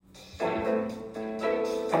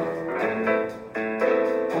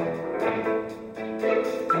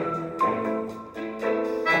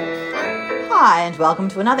Hi and welcome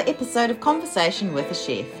to another episode of Conversation with a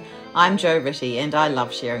Chef. I'm Jo Ritty and I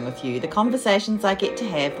love sharing with you the conversations I get to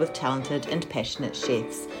have with talented and passionate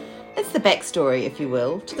chefs. It's the backstory, if you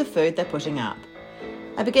will, to the food they're putting up.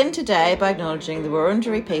 I begin today by acknowledging the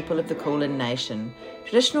Wurundjeri people of the Kulin Nation,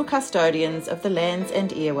 traditional custodians of the lands and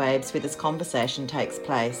airwaves where this conversation takes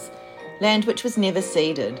place. Land which was never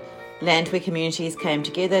ceded, land where communities came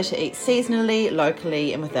together to eat seasonally,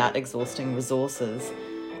 locally and without exhausting resources.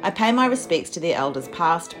 I pay my respects to their elders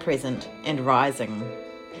past, present and rising.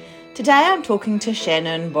 Today I'm talking to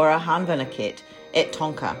Chanon Boriharnvanakhet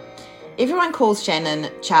Tonka. Everyone calls Chanon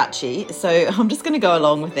Chachi, so I'm just going to go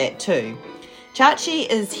along with that too. Chachi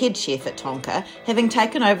is head chef at Tonka, having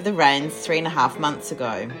taken over the reins 3.5 months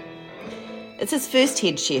ago. It's his first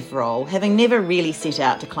head chef role, having never really set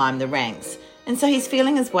out to climb the ranks, and so he's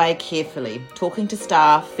feeling his way carefully, talking to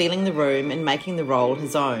staff, feeling the room and making the role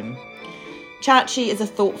his own. Chachi is a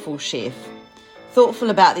thoughtful chef,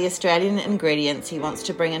 thoughtful about the Australian ingredients he wants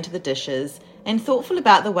to bring into the dishes, and thoughtful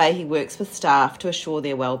about the way he works with staff to assure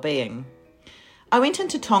their well-being. I went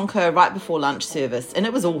into Tonka right before lunch service and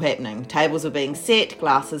it was all happening. Tables were being set,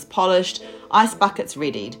 glasses polished, ice buckets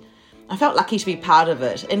readied. I felt lucky to be part of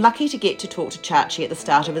it and lucky to get to talk to Chachi at the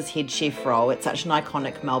start of his head chef role at such an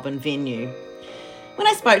iconic Melbourne venue. When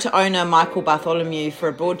I spoke to owner Mykal Bartholomew for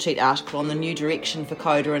a Broadsheet article on the new direction for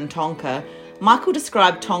Coda and Tonka, Mykal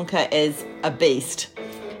described Tonka as a beast.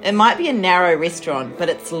 It might be a narrow restaurant, but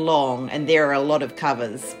it's long and there are a lot of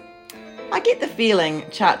covers. I get the feeling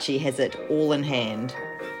Chachi has it all in hand.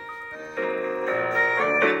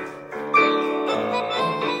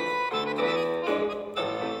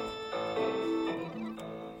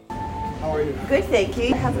 How are you? Good, thank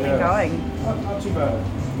you. How's it been going? Not too bad.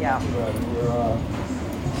 Yeah. Not too bad. We're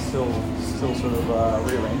still sort of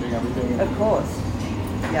rearranging everything. Of course.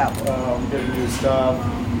 Yeah. Getting new stuff,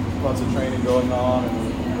 lots of training going on,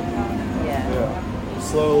 and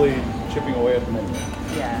slowly chipping away at the menu.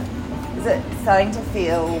 Yeah. Is it starting to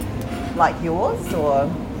feel like yours or?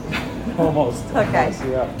 Almost. Okay. Almost,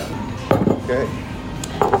 yeah. Okay.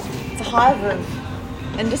 It's a hive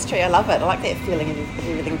of industry. I love it. I like that feeling of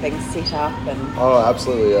everything being set up and Oh,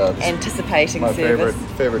 absolutely. Yeah. anticipating My service.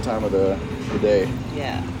 favorite time of the day.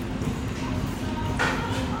 Yeah.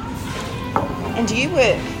 And do you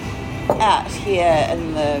work out here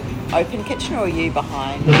in the open kitchen or are you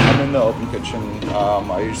behind? I'm in the open kitchen.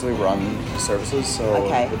 I usually run services, so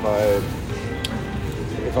Okay.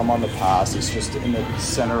 if I'm on the pass, it's just in the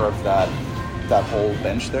center of that whole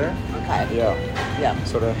bench there. Okay. Yeah. Yeah.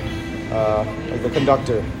 Sort of like the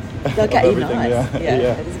conductor Okay, of everything. nice.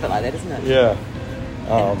 Yeah. It is a bit like that, isn't it? Yeah.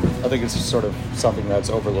 I think it's sort of something that's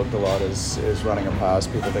overlooked a lot is running a pass.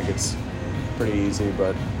 People think it's pretty easy,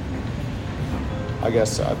 but I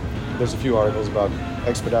guess there's a few articles about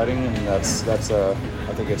expediting, and that's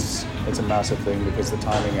I think it's a massive thing because the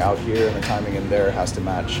timing out here and the timing in there has to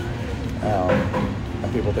match.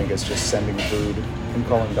 And people think it's just sending food and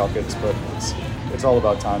calling dockets, but it's all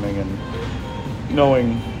about timing and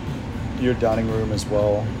knowing your dining room as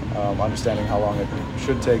well, understanding how long it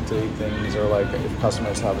should take to eat things, or like if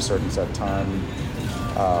customers have a certain set time,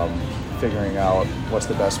 figuring out what's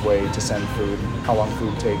the best way to send food, how long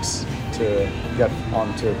food takes to get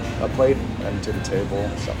onto a plate and to the table,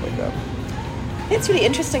 stuff like that. It's really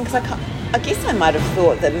interesting because I guess I might have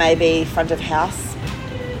thought that maybe front of house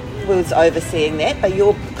was overseeing that, but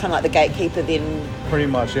you're kind of like the gatekeeper then. Pretty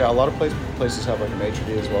much, yeah. A lot of places have like a maitre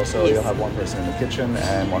d' as well, so Yes. you'll have one person in the kitchen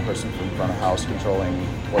and one person from front of house controlling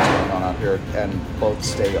what's going on out here, and both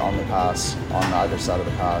stay on the pass, on either side of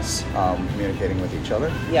the pass, communicating with each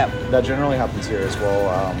other. Yeah. That generally happens here as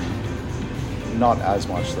well. Not as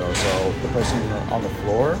much though. So the person on the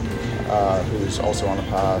floor, who's also on the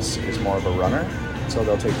pass, is more of a runner. So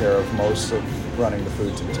they'll take care of most of running the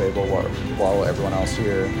food to the table while everyone else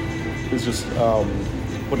here is just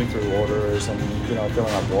putting through orders and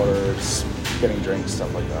filling up waters, getting drinks,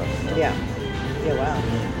 stuff like that. Yeah. Yeah, wow.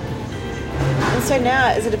 And so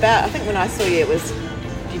now, is it about, I think when I saw you, it was,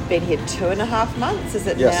 you've been here 2.5 months. Is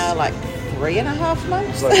it Yes. now like 3.5 months?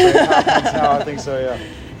 It's like 3.5 months now, I think so, yeah.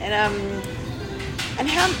 And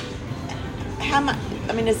how much,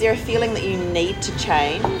 I mean, is there a feeling that you need to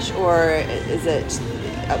change, or is it,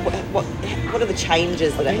 what are the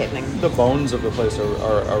changes that are happening? The bones of the place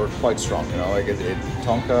are quite strong, like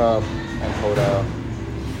Tonka and Coda,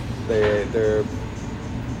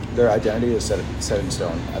 their identity is set in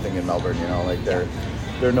stone, I think, in Melbourne,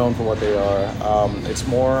 they're known for what they are. It's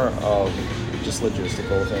more of just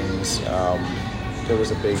logistical things. There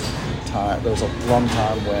was a long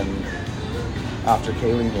time when, after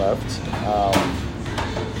Kayleen left,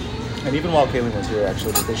 And even while Kayleen was here,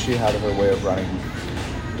 actually, because she had her way of running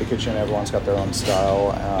the kitchen, everyone's got their own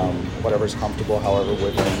style, whatever's comfortable, however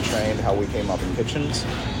we've been trained, how we came up in kitchens.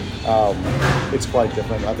 It's quite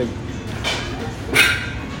different. I think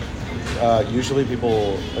usually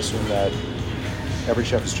people assume that every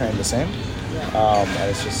chef is trained the same. And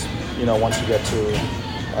it's just, once you get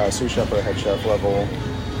to sous chef or head chef level,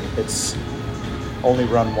 it's only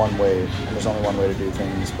run one way, and there's only one way to do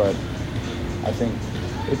things. But I think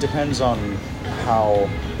it depends on how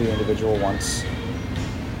the individual wants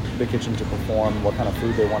the kitchen to perform, what kind of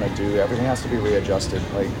food they want to do. Everything has to be readjusted.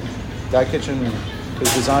 Like, that kitchen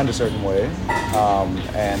is designed a certain way,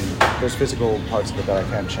 and there's physical parts of it that I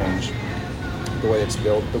can't change. The way it's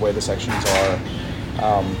built, the way the sections are.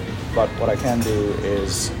 But what I can do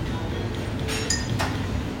is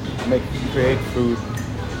create food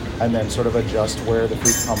and then sort of adjust where the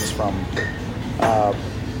food comes from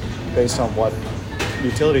based on what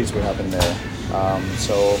utilities we have in there.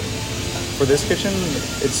 So for this kitchen,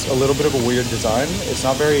 it's a little bit of a weird design. It's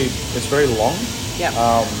very long.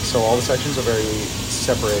 So all the sections are very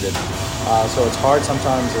separated. So it's hard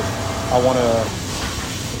sometimes if I want to,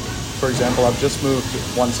 for example, I've just moved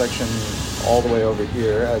one section all the way over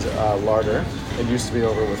here as larder. It used to be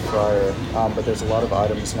over with fryer, but there's a lot of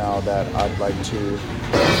items now that I'd like to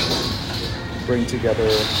bring together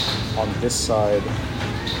on this side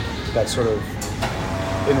that's sort of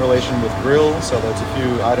in relation with grill. So there's a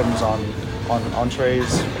few items on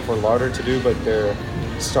entrees for larder to do, but they're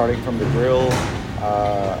starting from the grill,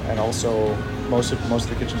 and also most of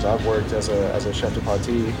the kitchens I've worked as a chef de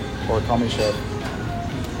partie or a commis chef,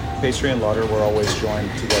 pastry and larder were always joined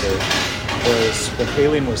together. Whereas when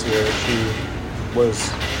Kayleen was here, she was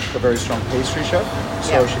a very strong pastry chef,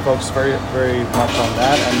 so she focused very, very much on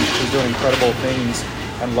that, and she's doing incredible things.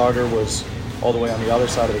 And larder was all the way on the other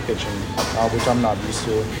side of the kitchen, which I'm not used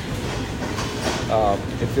to.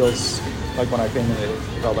 It feels like when I came in, it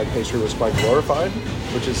felt like pastry was quite glorified,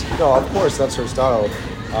 which is, of course, that's her style.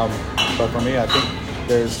 But for me, I think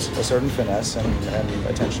there's a certain finesse and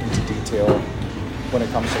attention to detail when it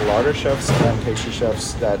comes to larder chefs and pastry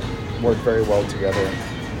chefs that work very well together,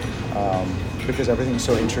 because everything's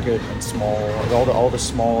so intricate and small. All the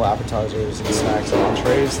small appetizers and snacks and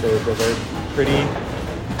entrees, they're very pretty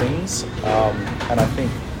things, and I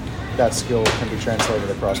think that skill can be translated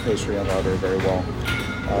across pastry and larder very well.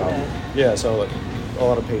 So a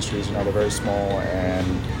lot of pastries, they're very small and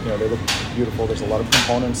they look beautiful. There's a lot of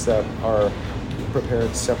components that are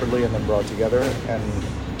prepared separately and then brought together, and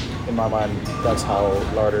in my mind, that's how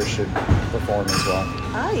larder should perform as well.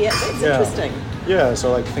 That's interesting.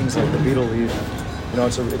 So like things like the beetle leaf,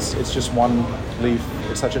 it's just one leaf.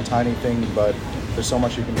 It's such a tiny thing, but there's so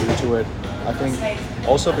much you can do to it. I think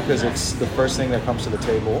also because it's the first thing that comes to the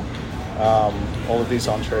table, all of these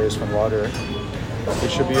entrees from larder,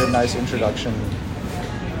 it should be a nice introduction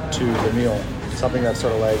to the meal. Something that's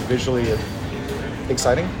sort of like visually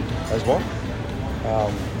exciting as well.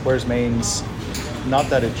 Whereas mains, not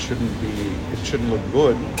that it shouldn't look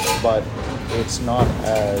good, but it's not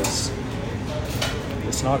as,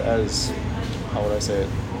 how would I say it,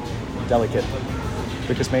 delicate.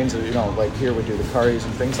 Because mains are, like here we do the curries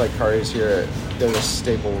and things like curries here, they're the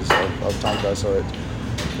staples of Tonka, so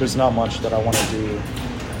there's not much that I want to do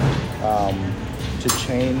to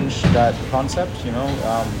change that concept,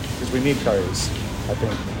 because we need curries. I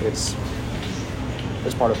think it's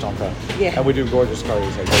part of Tonka. And we do gorgeous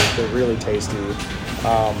curries, like they're really tasty.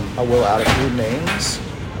 I will add a few mains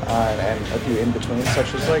and a few in between,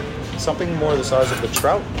 such as like something more the size of the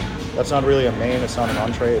trout. That's not really a main, it's not an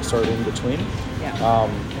entree, it's sort of in between.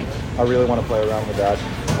 I really want to play around with that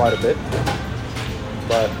quite a bit,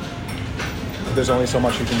 but there's only so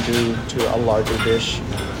much you can do to a larger dish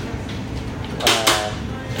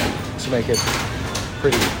to make it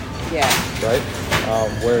pretty. Right?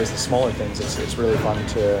 Whereas the smaller things, it's really fun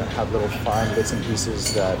to have little fine bits and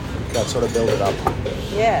pieces that sort of build it up.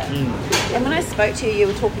 And when I spoke to you, you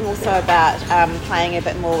were talking also about playing a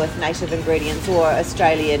bit more with native ingredients or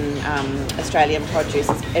Australian produce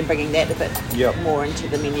and bringing that a bit more into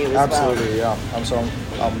the menu as well. Absolutely,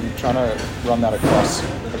 I'm trying to run that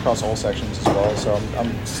across all sections as well. So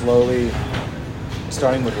I'm slowly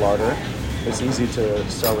starting with larder. It's easy to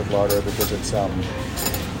start with larder because it's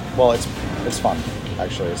fun,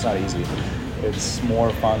 actually. It's not easy. It's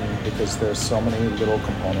more fun because there's so many little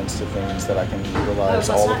components to things that I can utilize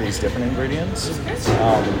all of these different ingredients.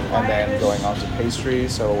 And then going on to pastry,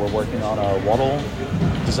 so we're working on a wattle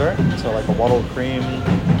dessert, so like a wattle cream.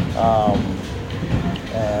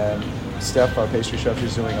 And Steph, our pastry chef,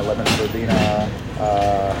 is doing a lemon verbena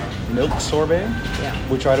milk sorbet.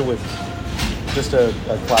 We tried it with just a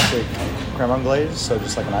classic creme anglaise, so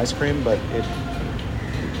just like an ice cream, but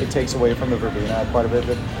it takes away from the verbena quite a bit.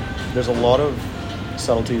 There's a lot of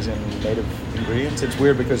subtleties in native ingredients. It's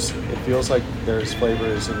weird because it feels like there's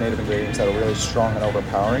flavors in native ingredients that are really strong and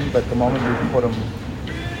overpowering, but the moment you put them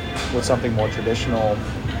with something more traditional,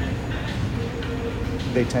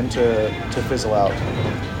 they tend to fizzle out.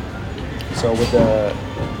 So with the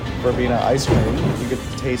verbena ice cream, you could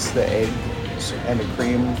taste the egg and the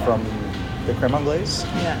cream from the creme anglaise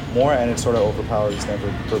more, and it sort of overpowers the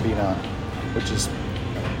verbena, which is,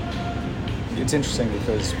 it's interesting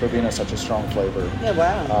because verbena is such a strong flavor. Yeah,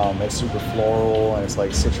 wow. It's super floral and it's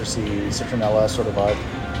like citrusy, citronella sort of vibe.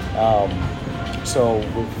 So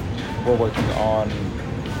we're working on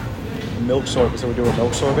milk sorbet. So we do a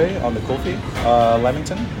milk sorbet on the kulfi,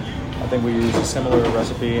 Lamington. I think we use a similar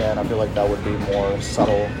recipe, and I feel like that would be more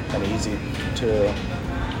subtle and easy to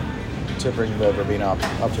bring the verbena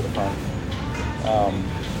up to the front.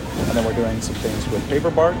 And then we're doing some things with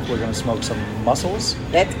paper bark. We're going to smoke some mussels.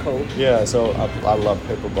 That's cool. Yeah, so I love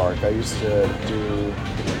paper bark. I used to do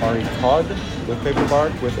Mari cod with paper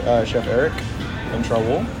bark with Chef Eric in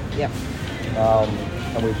Trawool. Yep.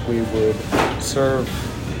 And we would serve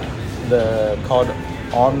the cod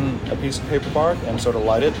on a piece of paper bark and sort of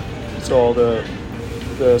light it. So all the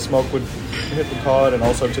smoke would hit the cod, and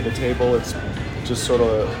also to the table it's just sort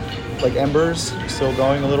of like embers still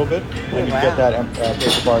going a little bit. And you get that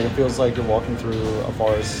paper bark. It feels like you're walking through a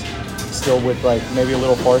forest still with like maybe a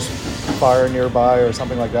little forest fire nearby or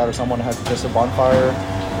something like that, or someone had just a bonfire.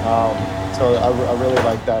 So I really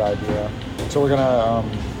like that idea. So we're gonna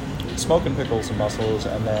smoke and pickle some mussels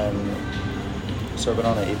and then serve it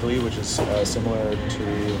on an idli, which is similar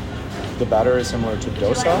to, the batter is similar to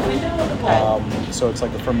dosa. Okay. So it's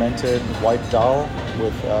like a fermented white dal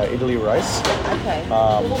with idli rice. Okay.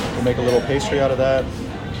 We'll make a little pastry out of that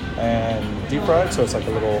and deep fry it, so it's like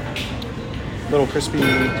a little crispy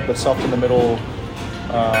but soft in the middle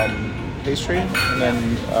pastry, and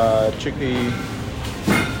then chickpea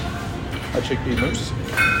mousse,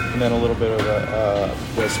 and then a little bit of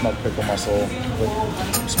the smoked pickle mussel with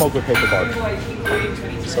smoked with paper bark.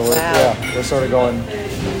 So we're sort of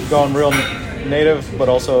going real native, but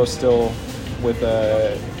also still with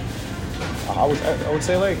I would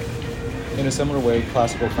say like in a similar way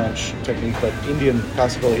classical French technique, but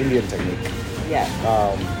classical Indian technique. Yeah.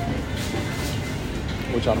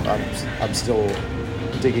 Which I'm still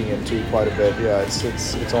digging into quite a bit. Yeah,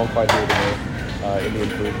 it's all quite new to me, Indian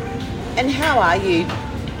food. And how are you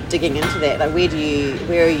digging into that? Like,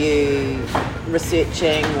 where are you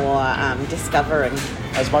researching or discovering?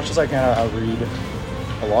 As much as I can, I read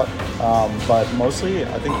a lot, but mostly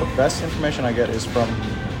I think the best information I get is from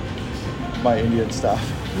my Indian staff.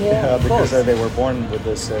 Yeah, because they were born with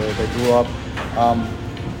this, they grew up.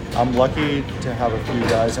 I'm lucky to have a few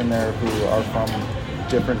guys in there who are from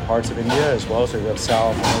different parts of India as well. So we have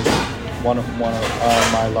Sal, one of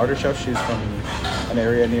my larder chefs. She's from an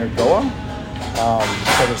area near Goa.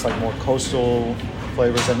 So there's like more coastal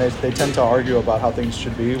flavors, and they tend to argue about how things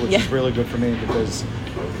should be, which is really good for me because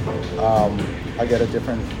I get a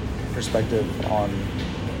different perspective on.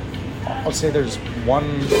 I'll say there's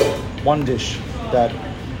one dish that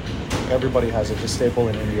everybody has. It's a staple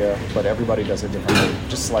in India, but everybody does it differently,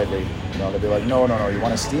 just slightly. You know, they'll be like, no, you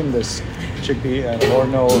want to steam this chickpea, or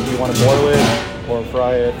no, you want to boil it or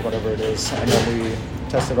fry it, whatever it is, and then we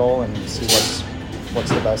test it all and see what's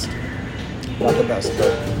the best. Not the best,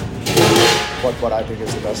 but what I think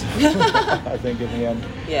is the best. I think in the end.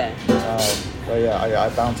 Yeah. But yeah, I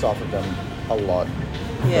bounce off of them a lot.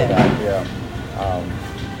 Yeah. For that, yeah.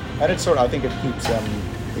 And it's I think it keeps them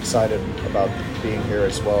excited about being here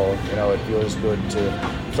as well. You know, it feels good to,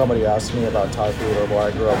 if somebody asks me about Thai food or what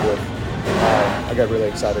I grew up with, I get really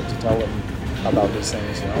excited to tell them about these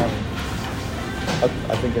things, you know. And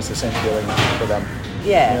I think it's the same feeling for them.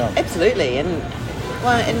 Yeah, absolutely. And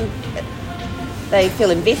they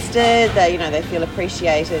feel invested, they feel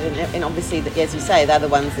appreciated, and obviously, as you say, they're the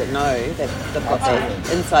ones that know, that they've got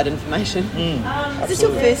the inside information. Is this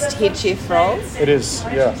your first head chef role? It is,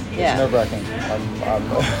 yeah. It's nerve-wracking.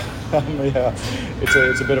 Yeah,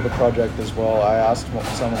 it's a bit of a project as well. I asked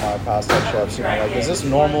some of my past head chefs, is this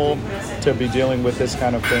normal to be dealing with this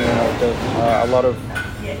kind of thing? A lot of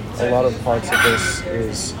parts of this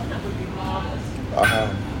is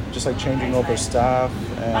just like changing over staff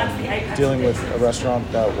and dealing with a restaurant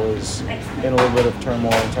that was in a little bit of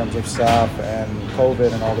turmoil in terms of staff, and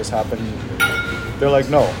COVID and all this happened. They're like,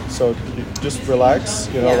 no, so just relax,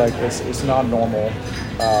 like it's not normal.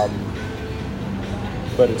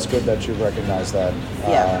 But it's good that you recognize that,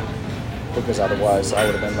 because otherwise I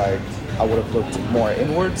would have been like, I would have looked more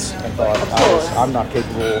inwards and thought I'm not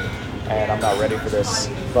capable and I'm not ready for this.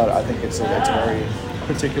 But I think it's a very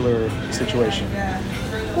particular situation.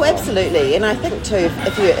 Well, absolutely, and I think too,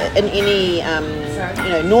 if you're in any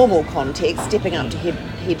normal context, stepping up to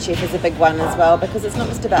head chef is a big one as well, because it's not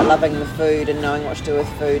just about loving the food and knowing what to do with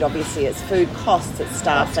food. Obviously, it's food costs, it's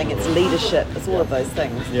staffing, it's leadership, it's all of those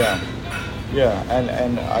things. Yeah,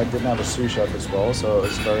 and I didn't have a sous chef as well, so it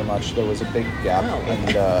was very much, there was a big gap,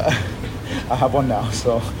 and I have one now,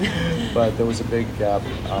 so, but there was a big gap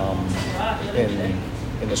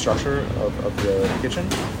in the structure of the kitchen.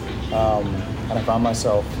 And I found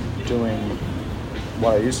myself doing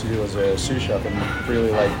what I used to do as a sous chef and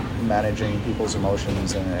really like managing people's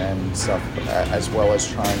emotions and stuff, as well as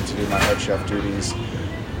trying to do my head chef duties.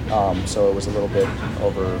 So it was a little bit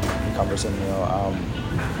over cumbersome,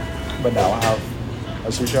 but now I have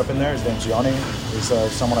a sous chef in there. His name's Yanni. He's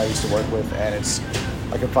someone I used to work with, and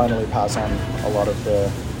I can finally pass on a lot of the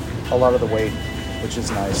weight, which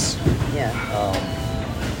is nice. Yeah.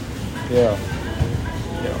 Yeah.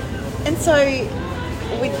 And so,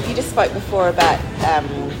 you just spoke before about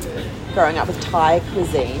growing up with Thai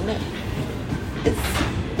cuisine.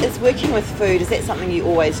 Is working with food, is that something you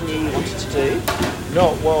always knew you wanted to do?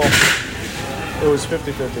 No, well, it was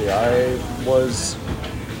 50-50. I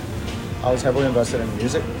was heavily invested in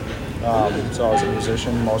music. So I was a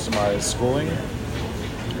musician most of my schooling.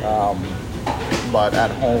 But at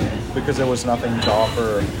home, because there was nothing to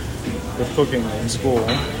offer with cooking in school,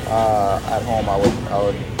 at home I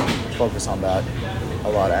would focus on that a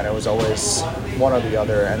lot, and it was always one or the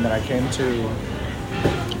other. And then I came to,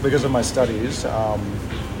 because of my studies,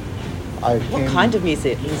 what kind of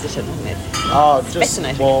musician? Just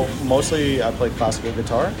fascinating. Well, mostly I played classical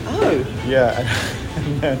guitar. Oh. Yeah,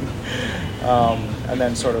 and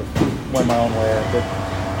then sort of went my own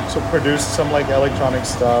way. So produced some like electronic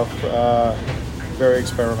stuff, very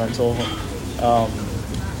experimental.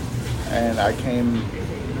 And I came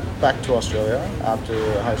back to Australia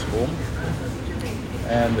after high school,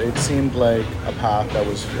 and it seemed like a path that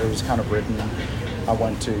was kind of written. I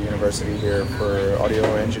went to university here for audio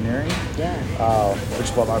engineering, which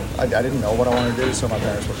is what I didn't know what I wanted to do, so my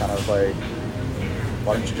parents were kind of like,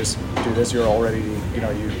 why don't you just do this? You're already,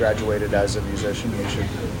 you graduated as a musician, you should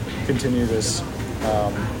continue this.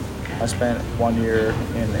 I spent 1 year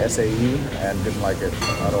in SAE and didn't like it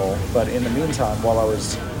at all, but in the meantime, while I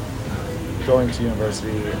was going to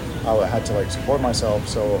university, I had to support myself,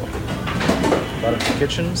 so got into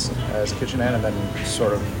kitchens as a kitchen hand, and then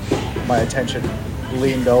sort of my attention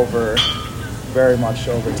leaned very much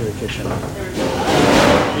over to the kitchen.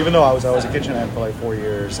 Even though I was a kitchen hand for 4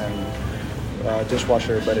 years and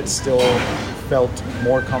dishwasher, but it still felt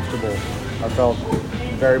more comfortable. I felt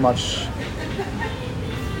very much,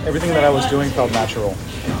 everything that I was doing felt natural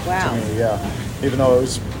to me, yeah. Even though it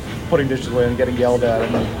was putting dishes away and getting yelled at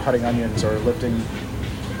and then cutting onions or lifting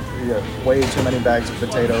way too many bags of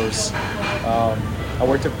potatoes. I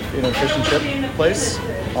worked in a fish and chip place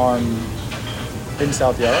in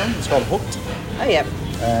South Yarra. It's called Hooked. Oh, yeah.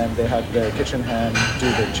 And they had the kitchen hand do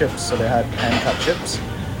the chips, so they had hand-cut chips,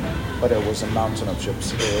 but it was a mountain of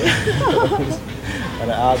chips. It was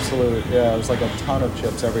an absolute, it was like a ton of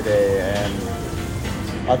chips every day, and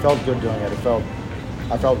I felt good doing it.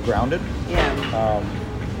 I felt grounded. Yeah.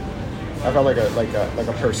 I felt like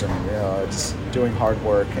a person, it's doing hard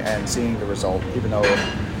work and seeing the result, even though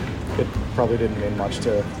it probably didn't mean much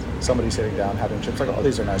to somebody sitting down having chips, like, oh,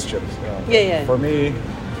 these are nice chips. Yeah. For me,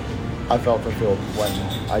 I felt fulfilled when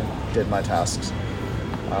I did my tasks.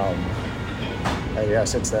 And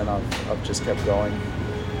since then I've just kept going.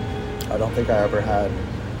 I don't think I ever had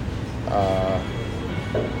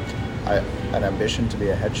an ambition to be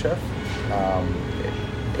a head chef.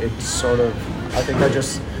 It's sort of, I think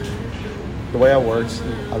the way I worked,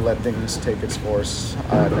 I let things take its course.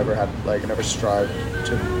 I never strived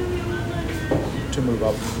to move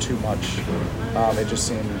up too much. It just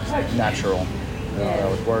seemed natural. I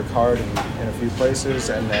would work hard in a few places,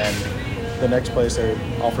 and then the next place they would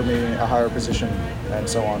offer me a higher position, and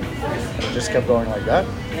so on. And it just kept going like that.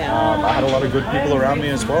 I had a lot of good people around me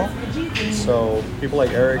as well. So people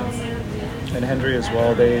like Eric and Henry as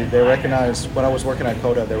well, they recognized, when I was working at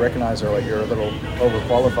Coda, they recognized, they're like, you're a little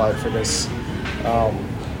overqualified for this.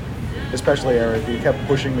 Especially Eric, he kept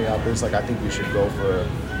pushing me up. He was like, I think you should go for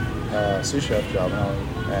a sous chef job.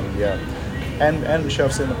 And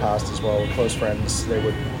chefs in the past as well, close friends, they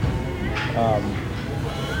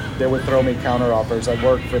would throw me counter offers. I'd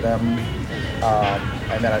work for them,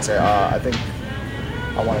 and then I'd say, I think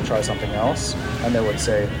I want to try something else. And they would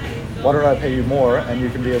say, why don't I pay you more and you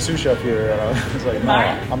can be a sous chef here? And I was like, no,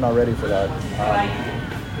 I'm not ready for that.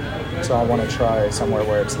 So I want to try somewhere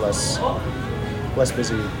where it's less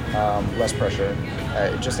busy, less pressure,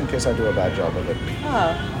 just in case I do a bad job of it.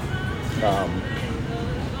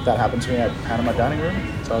 That happened to me at Panama Dining Room.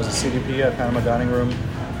 So I was a CDP at Panama Dining Room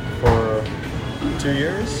for 2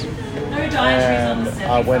 years. And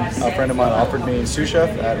when a friend of mine offered me sous chef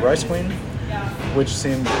at Rice Queen, which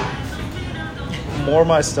seemed more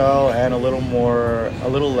my style and a little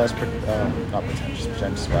less, not pretentious,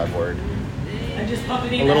 pretentious is a bad word,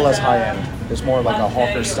 a little less high end. It's more like a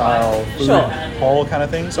hawker style food hall kind of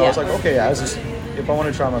thing. So I was like, okay, if I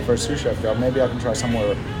want to try my first sous chef job, maybe I can try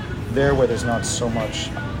somewhere there where there's not so much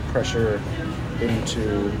pressure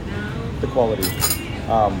into the quality,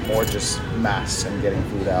 more just mass and getting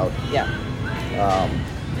food out. Yeah.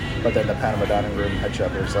 But then the Panama Dining Room head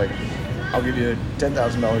chef was like, I'll give you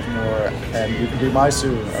 $10,000 more and you can be my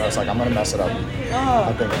sous. And I was like, I'm going to mess it up.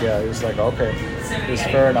 I think, he was like, okay, it's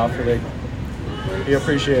fair enough. He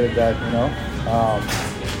appreciated that,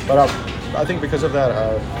 but I think because of that,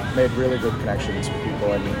 I've made really good connections with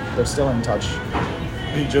people and they're still in touch.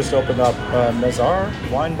 He just opened up Nazar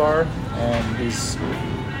Wine Bar and he's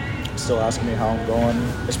still asking me how I'm going,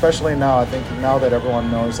 especially now. I think now that everyone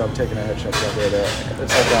knows I've taken a head chef job there,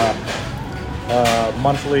 it's like a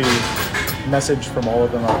monthly message from all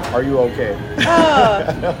of them. Are you okay?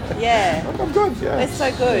 Oh, yeah. I'm good. Yeah, that's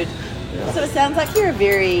so good. Yeah. So it sounds like you're a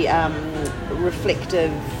very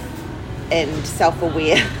reflective and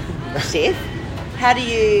self-aware chef. How do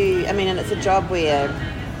you? I mean, and it's a job where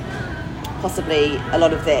possibly a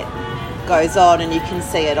lot of that goes on, and you can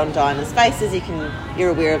see it on diners' faces. You're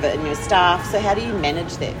aware of it in your staff. So how do you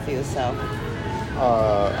manage that for yourself?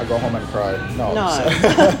 I go home and cry. No.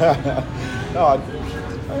 No.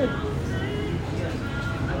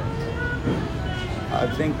 I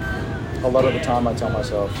think a lot of the time I tell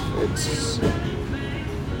myself it's.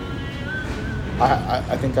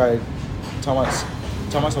 I think I tell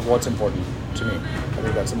myself what's important to me. I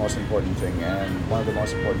think that's the most important thing, and one of the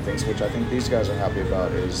most important things, which I think these guys are happy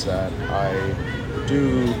about, is that I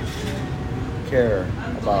do care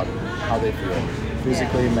about how they feel,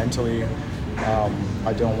 physically, mentally.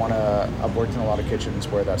 I don't want to. I've worked in a lot of kitchens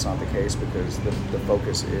where that's not the case because the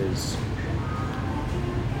focus is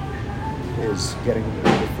getting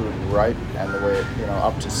the food right and the way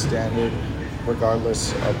up to standard,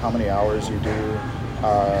 regardless of how many hours you do,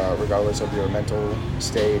 regardless of your mental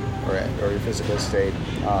state or your physical state,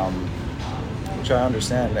 which I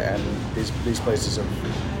understand. And these places have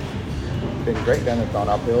been great and have gone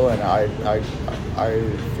uphill, and I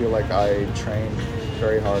feel like I trained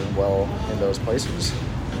very hard and well in those places.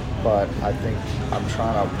 But I think I'm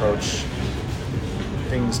trying to approach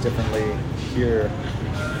things differently here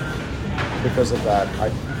because of that.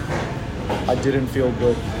 I didn't feel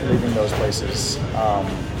good leaving those places.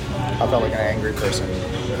 I felt like an angry person.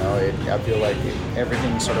 I feel like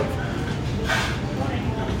everything sort of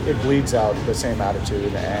it bleeds out the same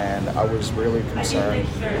attitude, and I was really concerned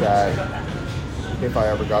that if I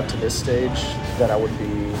ever got to this stage, that I would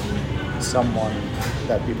be someone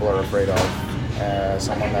that people are afraid of,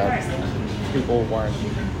 someone that people weren't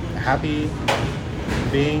happy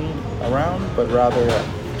being around, but rather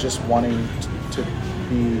just wanting to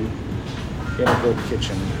be in a good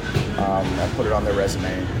kitchen and put it on their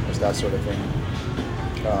resume, was that sort of thing.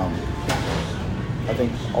 I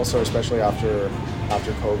think also, especially after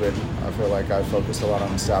COVID, I feel like I focused a lot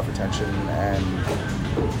on staff retention, and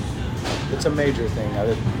it's a major thing.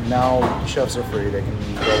 Now chefs are free; they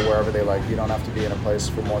can go wherever they like. You don't have to be in a place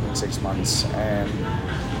for more than 6 months, and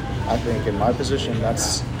I think in my position,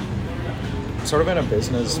 that's sort of in a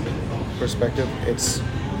business perspective, it's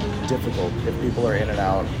difficult. If people are in and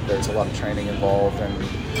out, there's a lot of training involved and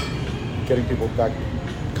getting people back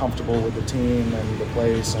comfortable with the team and the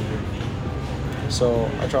place, and so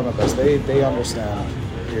I try my best. They understand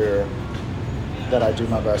here that I do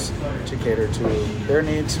my best to cater to their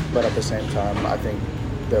needs, but at the same time, I think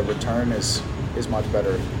the return is much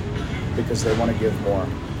better because they want to give more.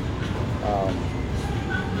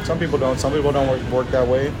 Some people don't. Some people don't work that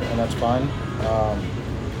way, and that's fine.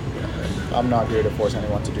 I'm not here to force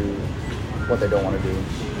anyone to do what they don't want to do.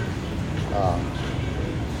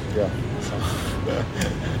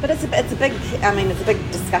 But it's a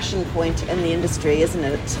big discussion point in the industry, isn't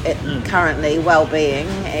it? Currently, well-being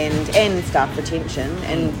and staff retention,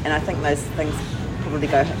 and I think those things probably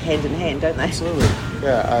go hand in hand, don't they? Absolutely.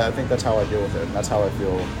 Yeah, I think that's how I deal with it, and that's how I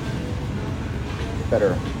feel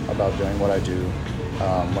better about doing what I do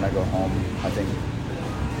when I go home. I think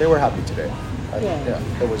they were happy today.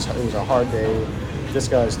 It was a hard day. This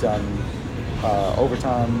guy's done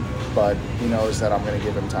overtime, but he knows that I'm going to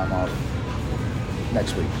give him time off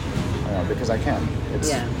next week. because I can.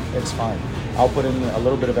 It's fine. I'll put in a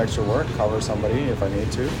little bit of extra work, cover somebody if I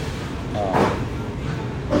need to,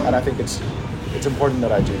 and I think it's important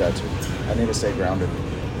that I do that too. I need to stay grounded.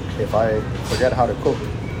 If I forget how to cook,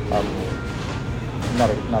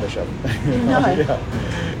 not a chef. No.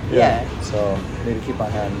 Yeah. So I need to keep my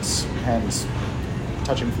hands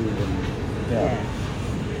touching food and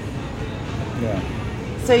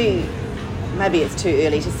So maybe it's too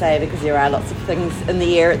early to say because there are lots of things in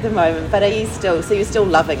the air at the moment, but you're still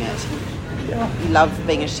loving it? Yeah. You love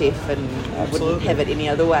being a chef and wouldn't have it any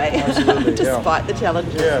other way, despite the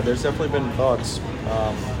challenges. Yeah, there's definitely been thoughts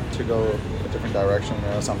to go a different direction.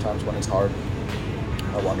 Sometimes when it's hard,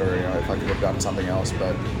 I wonder, if I could have done something else,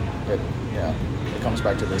 but it comes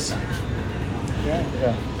back to this.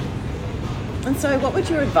 Yeah. And so what would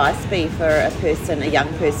your advice be for a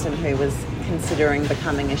young person who was considering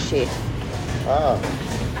becoming a chef?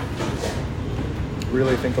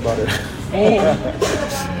 Really think about it.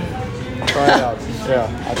 Try it out.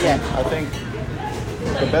 I think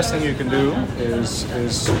the best thing you can do is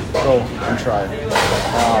go and try.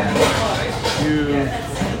 You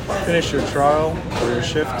finish your trial or your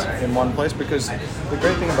shift in one place, because the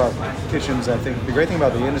great thing about kitchens, I think, the great thing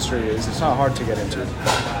about the industry is it's not hard to get into.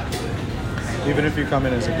 Even if you come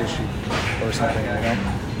in as a dish or something,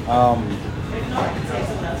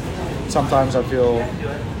 sometimes I feel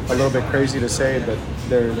a little bit crazy to say, but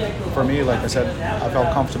for me, like I said, I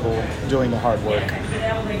felt comfortable doing the hard work.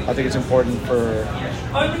 I think it's important for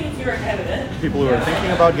people who are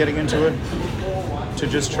thinking about getting into it to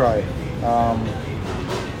just try.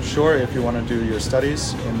 Sure, if you want to do your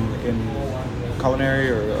studies in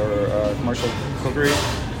culinary or commercial cookery,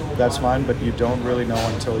 that's fine, but you don't really know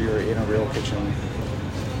until you're in a real kitchen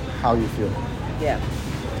how you feel. Yeah.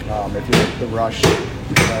 If you get the rush,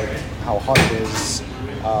 like how hot it is,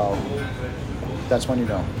 that's when you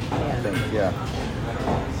know. I think,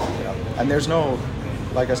 And there's no,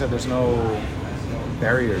 like I said, there's no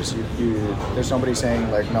barriers. There's nobody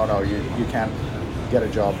saying like, no, you can't get a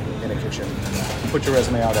job in a kitchen. Put your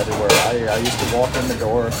resume out everywhere. I used to walk in the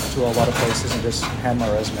door to a lot of places and just hand my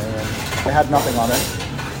resume, and it had nothing on it.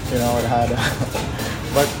 It had,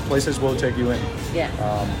 but places will take you in. Yeah.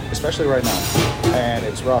 Especially right now, and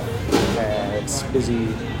it's rough and it's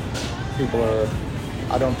busy. People are.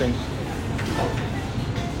 I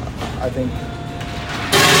think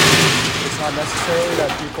it's not necessarily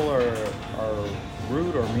that people are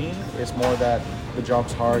rude or mean. It's more that the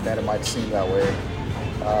job's hard and it might seem that way.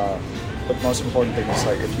 But the most important thing is,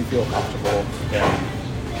 like, if you feel comfortable,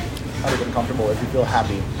 not even comfortable, if you feel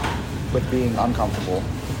happy with being uncomfortable,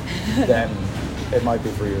 then it might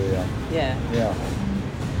be for you. Yeah,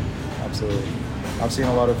 absolutely. I've seen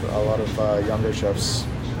a lot of younger chefs,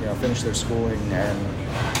 finish their schooling and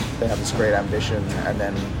they have this great ambition, and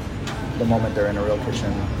then the moment they're in a real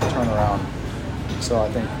kitchen, turn around. So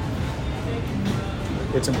I think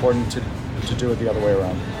it's important to do it the other way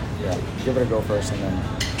around. Yeah, give it a go first, and then.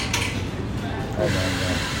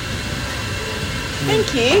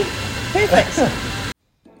 Thank you. Perfect.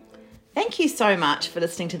 Thank you so much for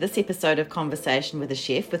listening to this episode of Conversation with a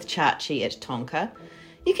Chef with Chachi at Tonka.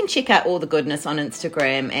 You can check out all the goodness on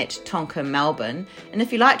Instagram at Tonka Melbourne. And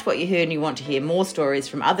if you liked what you heard and you want to hear more stories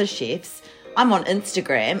from other chefs, I'm on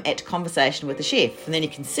Instagram at Conversation with a Chef, and then you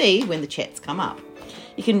can see when the chats come up.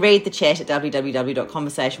 You can read the chat at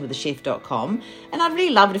www.conversationwithachef.com, and I'd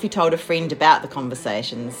really love it if you told a friend about the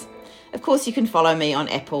conversations. Of course, you can follow me on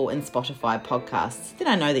Apple and Spotify podcasts. Then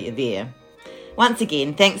I know that you're there. Once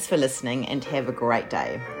again, thanks for listening and have a great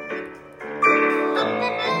day.